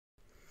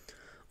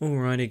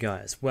Alrighty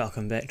guys,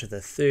 welcome back to the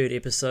third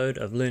episode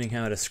of learning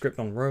how to script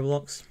on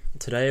Roblox.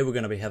 Today we're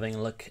going to be having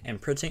a look at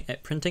printing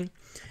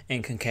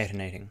and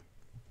concatenating.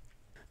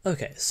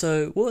 Okay,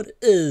 so what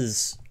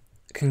is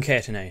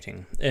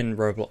concatenating in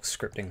Roblox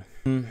scripting?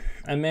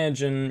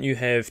 Imagine you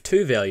have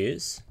two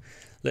values,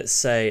 let's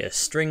say a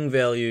string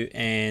value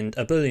and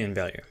a boolean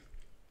value.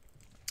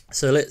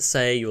 So let's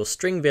say your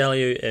string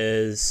value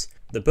is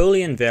the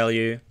boolean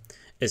value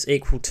is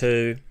equal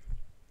to,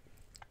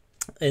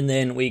 and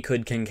then we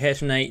could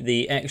concatenate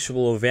the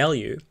actual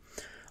value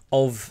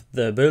of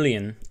the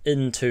boolean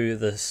into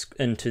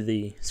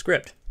the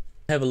script.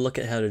 Have a look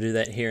at how to do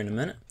that here in a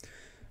minute.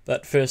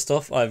 But first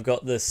off, I've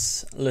got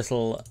this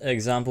little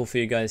example for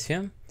you guys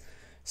here.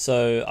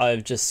 So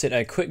I've just set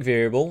a quick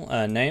variable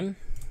name,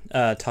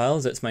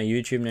 tiles. That's my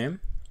YouTube name,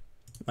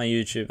 my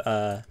YouTube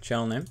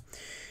channel name.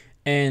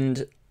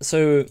 And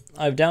so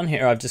I've down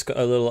here, I've just got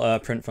a little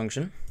print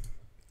function.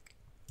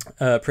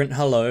 Print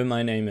hello,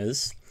 my name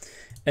is.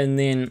 And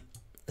then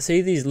see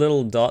these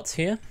little dots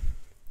here?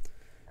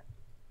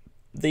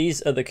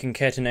 These are the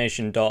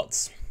concatenation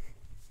dots.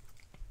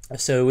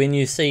 So when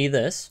you see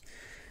this,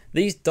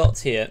 these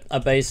dots here are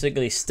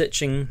basically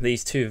stitching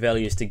these two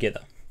values together.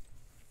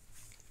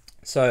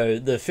 So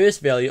the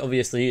first value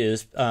obviously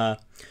is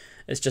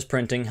it's just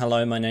printing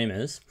hello, my name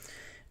is.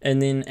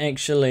 And then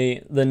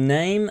actually the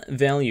name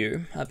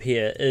value up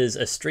here is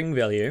a string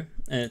value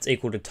and it's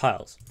equal to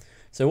tiles.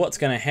 So what's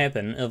going to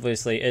happen,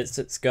 obviously, is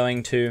it's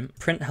going to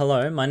print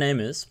hello, my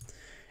name is,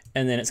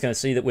 and then it's going to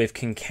see that we've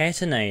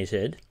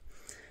concatenated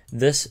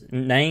this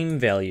name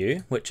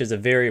value, which is a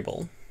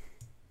variable,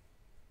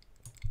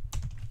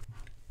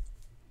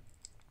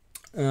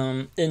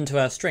 into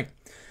our string.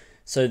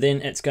 So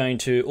then it's going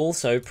to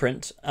also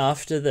print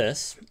after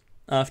this,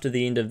 after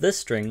the end of this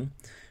string,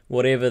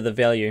 whatever the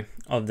value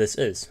of this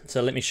is.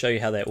 So let me show you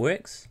how that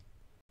works.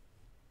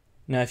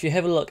 Now if you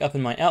have a look up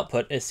in my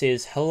output, it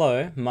says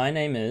hello, my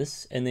name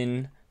is, and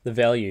then the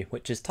value,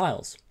 which is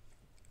tiles.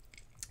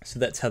 So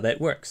that's how that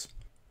works.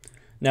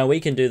 Now we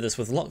can do this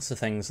with lots of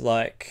things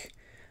like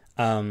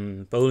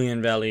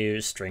boolean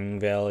values, string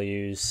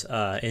values,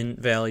 int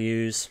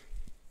values.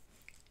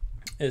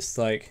 It's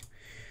like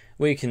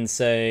we can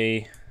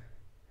say,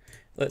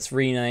 let's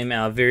rename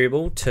our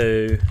variable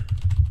to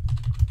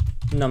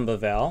number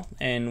val,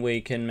 and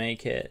we can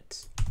make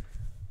it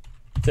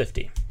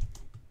 50.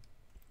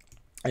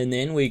 And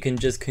then we can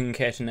just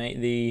concatenate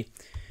the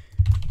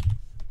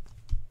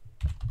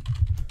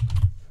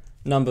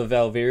number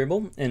val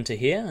variable into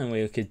here, and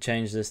we could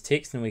change this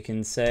text and we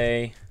can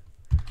say,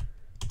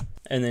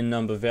 and then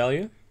number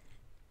value.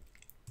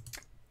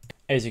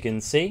 As you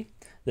can see,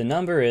 the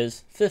number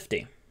is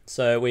 50.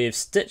 So we have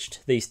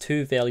stitched these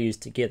two values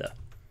together.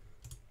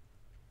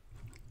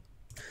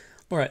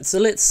 Alright, so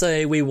let's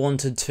say we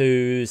wanted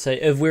to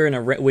say if we're in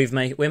a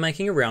we're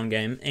making a round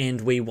game and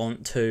we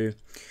want to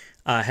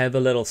have a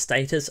little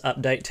status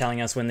update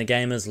telling us when the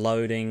game is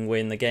loading,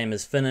 when the game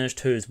is finished,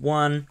 who's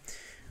won.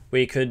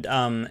 We could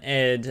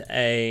add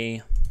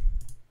a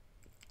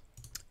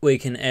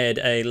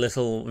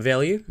little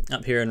value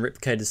up here in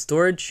replicated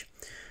storage.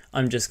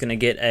 I'm just going to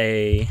get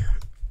a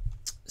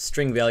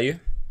string value.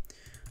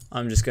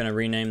 I'm just going to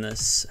rename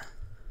this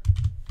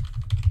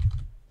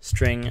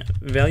string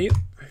value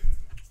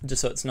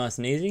just so it's nice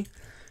and easy.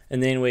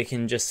 And then we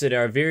can just set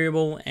our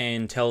variable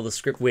and tell the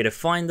script where to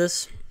find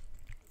this.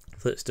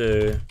 Let's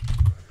do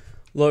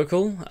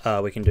local,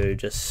 we can do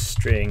just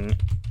string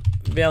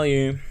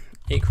value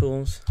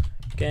equals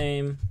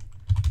game,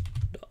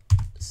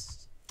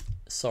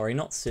 sorry,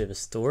 not server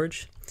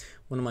storage,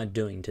 what am I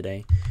doing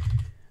today,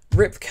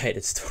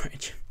 replicated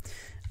storage,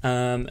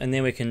 and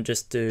then we can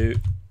just do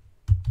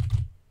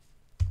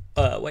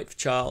wait for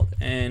child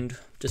and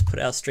just put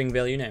our string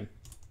value name.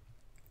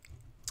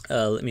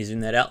 Let me zoom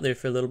that out there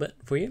for a little bit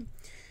for you.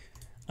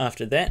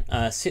 After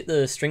that, set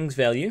the strings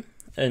value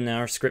in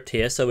our script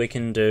here, so we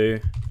can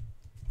do,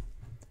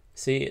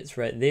 see it's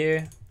right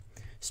there,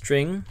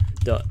 string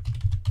dot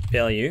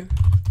value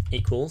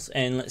equals,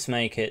 and let's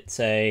make it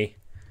say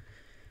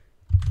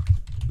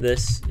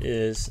this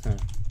is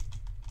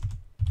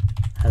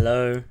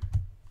hello,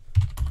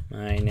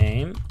 my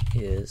name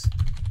is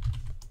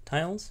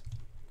tiles.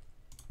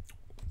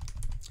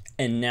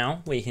 And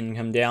now we can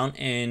come down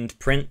and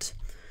print,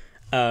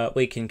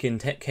 we can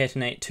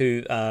concatenate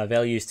two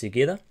values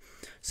together,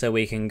 so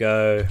we can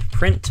go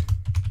print,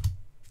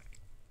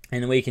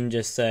 and we can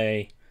just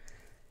say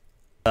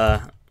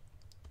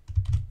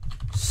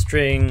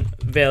string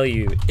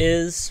value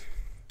is,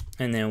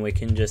 and then we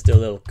can just do a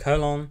little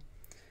colon.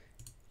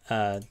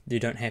 You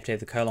don't have to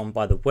have the colon,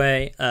 by the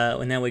way.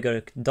 And now we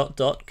go to dot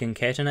dot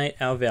concatenate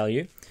our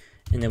value,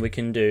 and then we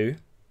can do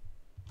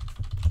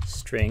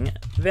string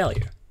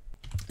value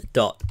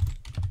dot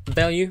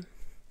value.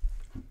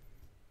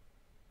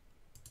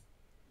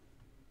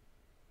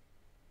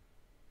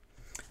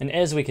 And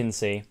as we can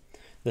see,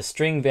 the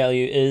string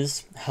value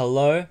is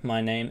hello,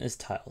 my name is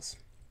tiles.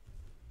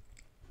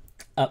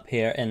 Up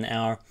here in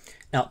our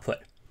output,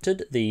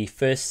 the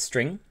first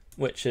string,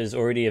 which is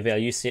already a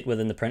value set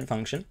within the print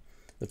function,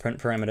 the print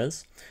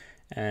parameters,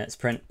 It's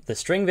print the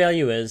string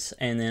value is,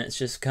 and then it's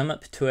just come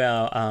up to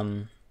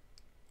our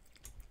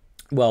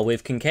well,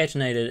 we've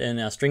concatenated in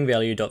our string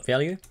value dot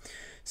value.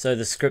 So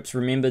the script's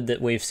remembered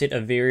that we've set a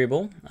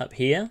variable up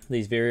here,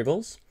 these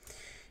variables,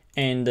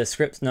 and the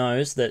script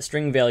knows that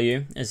string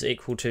value is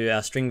equal to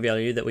our string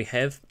value that we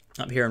have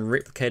up here in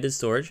replicated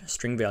storage,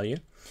 string value,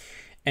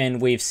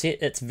 and we've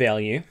set its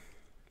value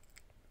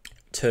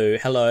to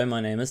hello, my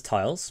name is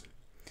Tiles.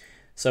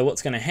 So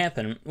what's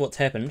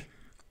happened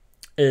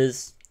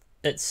is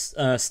it's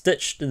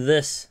stitched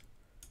this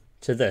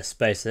to this,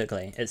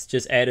 basically. It's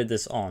just added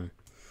this on.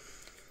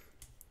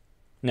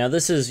 Now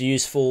this is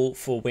useful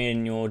for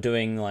when you're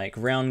doing like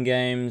round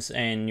games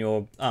and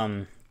you're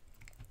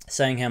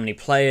saying how many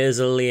players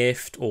are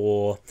left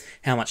or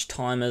how much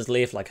time is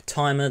left, like a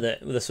timer.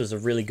 This was a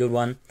really good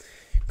one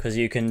because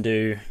you can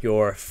do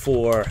your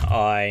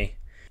 4i.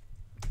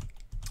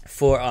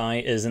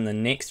 4i is in the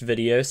next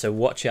video, so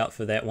watch out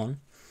for that one.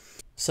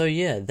 So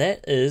yeah,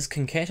 that is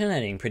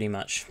concatenating pretty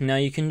much. Now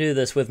you can do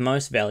this with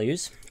most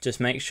values. Just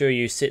make sure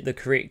you set the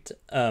correct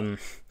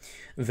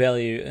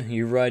value,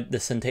 you write the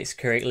syntax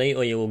correctly,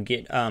 or you will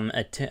get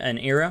an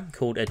error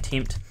called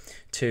attempt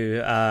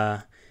to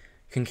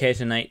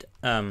concatenate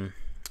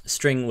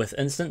string with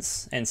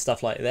instance and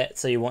stuff like that.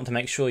 So you want to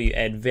make sure you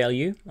add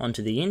value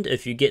onto the end.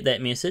 If you get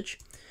that message,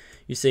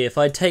 you see if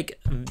I take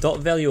dot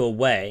value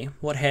away,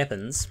 what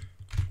happens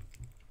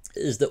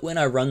is that when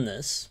I run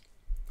this,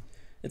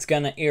 it's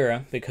going to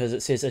error because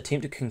it says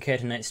attempt to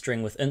concatenate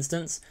string with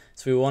instance.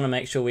 So we want to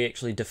make sure we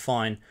actually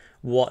define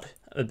what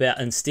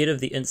about instead of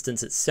the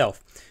instance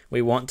itself.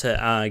 We want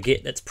to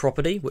get its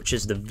property, which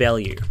is the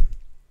value.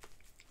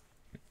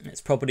 Its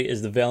property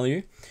is the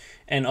value,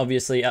 and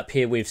obviously up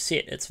here we've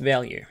set its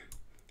value.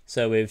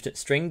 So we've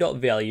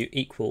string.value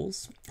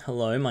equals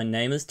hello, my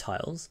name is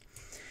Tiles,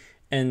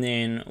 and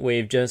then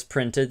we've just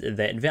printed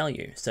that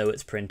value. So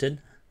it's printed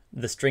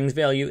the string's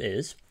value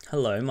is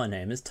hello, my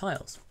name is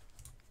Tiles.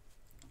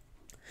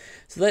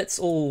 So that's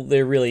all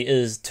there really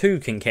is to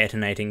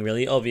concatenating,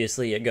 really.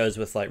 Obviously, it goes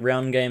with like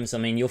round games. I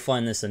mean, you'll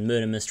find this in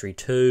Murder Mystery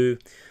 2.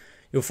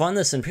 You'll find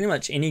this in pretty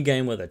much any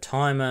game with a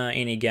timer,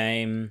 any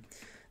game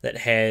that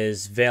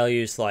has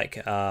values like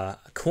a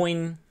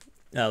coin,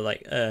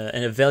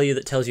 and a value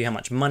that tells you how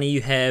much money you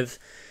have,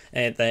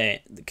 and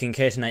they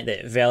concatenate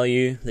that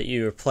value that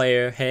your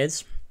player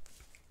has,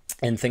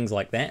 and things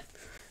like that.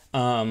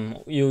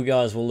 You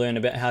guys will learn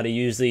about how to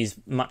use these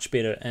much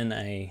better in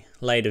a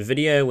later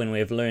video when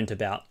we've learned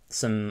about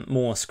some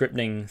more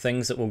scripting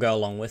things that will go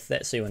along with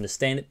that so you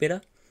understand it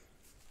better.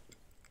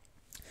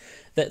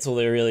 That's all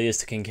there really is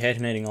to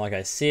concatenating, like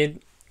I said.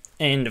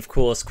 And of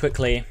course,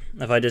 quickly,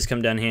 if I just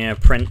come down here,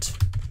 print,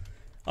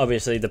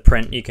 obviously the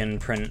print, you can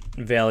print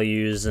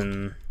values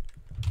and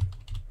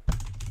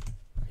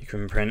you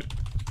can print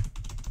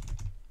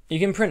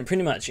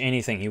pretty much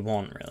anything you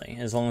want, really,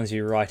 as long as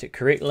you write it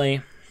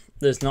correctly.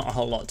 There's not a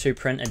whole lot to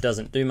print. It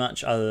doesn't do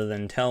much other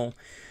than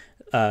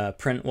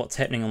print what's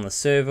happening on the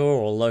server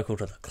or local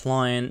to the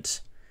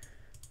client.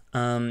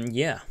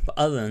 Yeah, but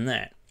other than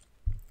that,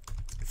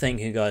 thank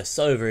you guys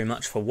so very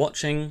much for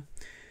watching.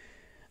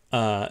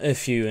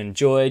 If you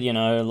enjoyed,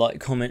 like,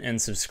 comment,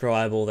 and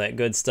subscribe, all that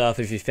good stuff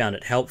if you found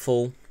it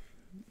helpful.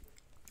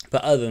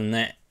 But other than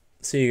that,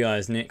 see you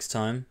guys next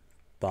time.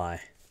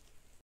 Bye.